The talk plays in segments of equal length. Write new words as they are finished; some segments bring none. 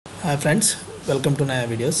Hi friends, welcome to Naya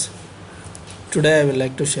videos. Today I would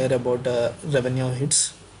like to share about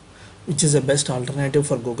Revenuehits, which is the best alternative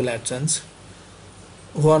for Google Adsense.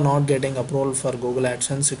 Who are not getting approval for Google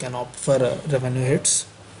Adsense, you can opt for Revenuehits.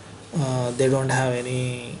 They don't have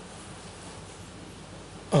any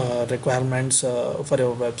requirements for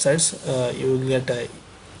your websites. You will get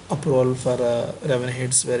approval for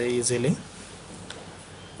Revenuehits very easily.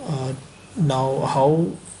 Uh, Now,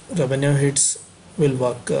 how Revenuehits will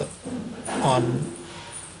work on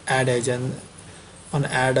ad agent on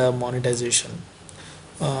ad monetization.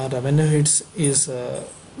 Revenuehits is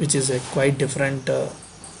which is a quite different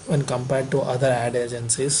when compared to other ad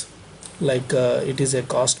agencies. Like it is a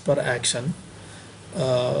cost per action.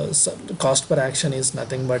 So cost per action is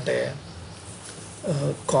nothing but a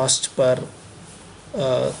cost per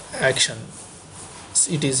action.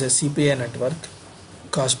 It is a CPA network,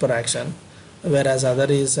 cost per action, whereas other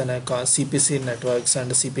is an CPC networks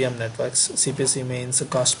and CPM networks. CPC means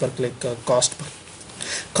cost per click,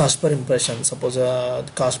 cost per impression. Suppose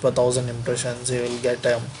cost per 1,000 impressions, you will get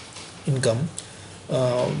income.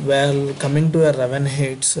 Well, coming to a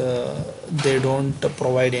Revenuehits, they don't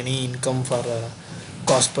provide any income for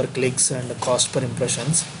cost per clicks and cost per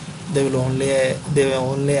impressions. They will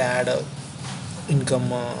only add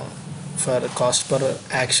income for cost per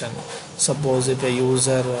action. Suppose if a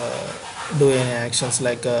user do any actions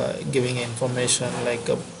like giving information like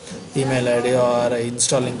email ID or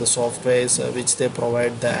installing the softwares which they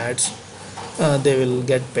provide the ads, they will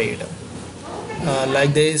get paid.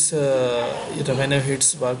 Like this,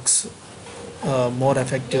 Revenuehits works more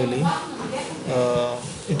effectively.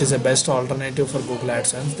 It is a best alternative for Google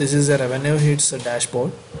AdSense. This is a Revenuehits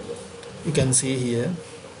dashboard. You can see here,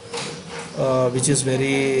 which is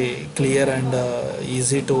very clear and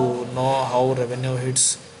easy to know how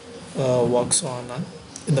Revenuehits works on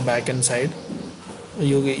in the backend side.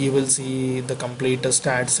 You will see the complete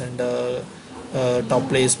stats and top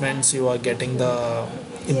placements. You are getting the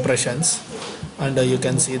impressions, and you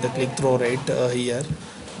can see the click-through rate here.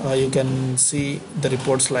 You can see the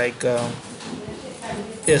reports like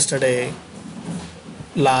yesterday,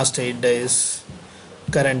 last 8 days,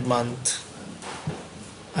 current month,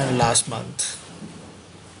 and last month.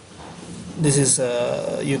 This is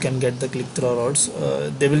you can get the click-through rates.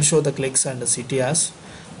 They will show the clicks and the CTRs,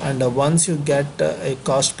 and once you get a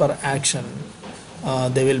cost per action,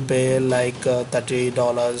 they will pay like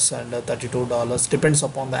 $30 and $32, depends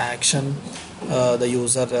upon the action the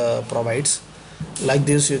user provides. Like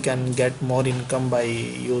this, you can get more income by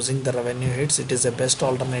using the Revenuehits. It is the best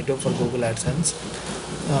alternative for Google AdSense.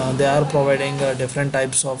 They are providing different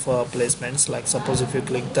types of placements. Like suppose if you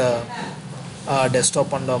click the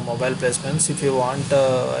desktop and mobile placements, if you want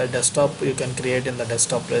a desktop, you can create in the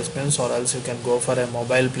desktop placements, or else you can go for a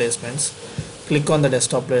mobile placements. Click on the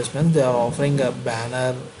desktop placements. They are offering a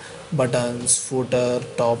banner, buttons, footer,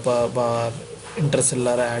 top bar,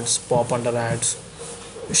 interstellar ads, pop under ads,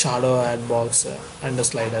 shadow ad box, and the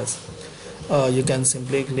sliders. You can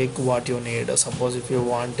simply click what you need. Suppose if you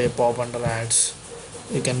want a pop under ads,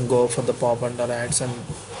 you can go for the pop under ads. And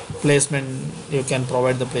placement, you can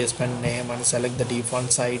provide the placement name and select the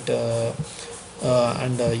default site,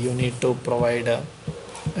 and you need to provide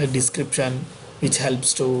a description which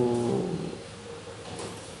helps to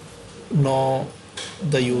know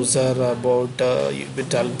the user about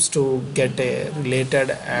it helps to get a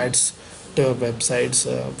related ads to your websites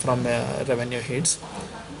from Revenuehits.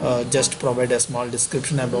 Just provide a small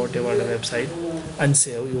description about your website and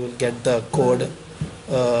save. You will get the code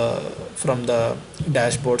from the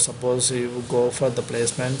dashboard. Suppose you go for the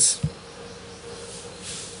placements,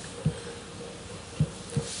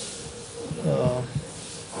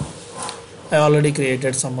 I already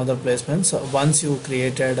created some other placements. Once you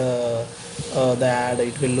created the ad,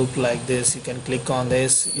 it will look like this. You can click on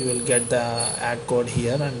this, you will get the ad code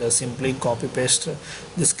here, and simply copy paste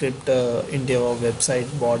the script into your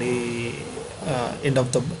website body, end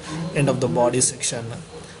of the body section,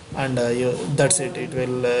 and that's it. It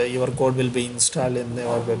will your code will be installed in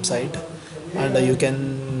your website, and you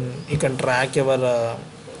can track your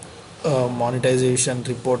monetization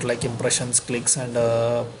report like impressions, clicks, and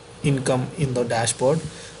income in the dashboard.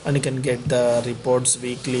 And you can get the reports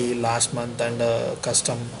weekly, last month, and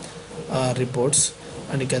custom reports.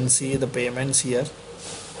 And you can see the payments here,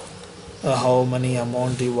 how many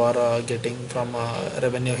amount you are getting from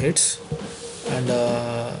Revenuehits. And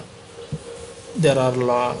there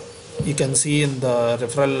are you can see in the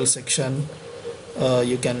referral section,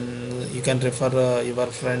 you can refer your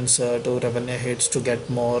friends to Revenuehits to get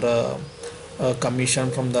more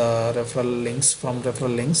commission from the referral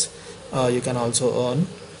links. You can also earn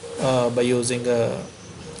by using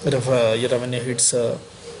your Revenuehits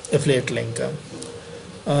affiliate link.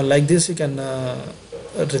 Like this, you can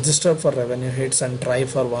register for Revenuehits and try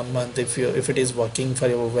for 1 month. If it is working for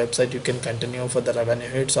your website, you can continue for the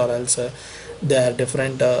Revenuehits, or else there are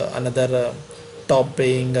different another top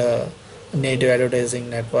paying native advertising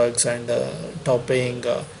networks and top paying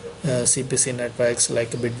CPC networks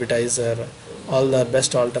like Bitwitizer, all the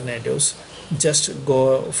best alternatives. Just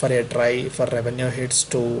go for a try for Revenuehits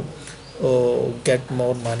to get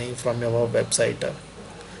more money from your website.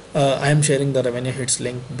 I am sharing the Revenuehits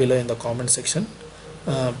link below in the comment section.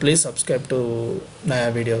 Please subscribe to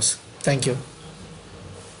Naya videos. Thank you.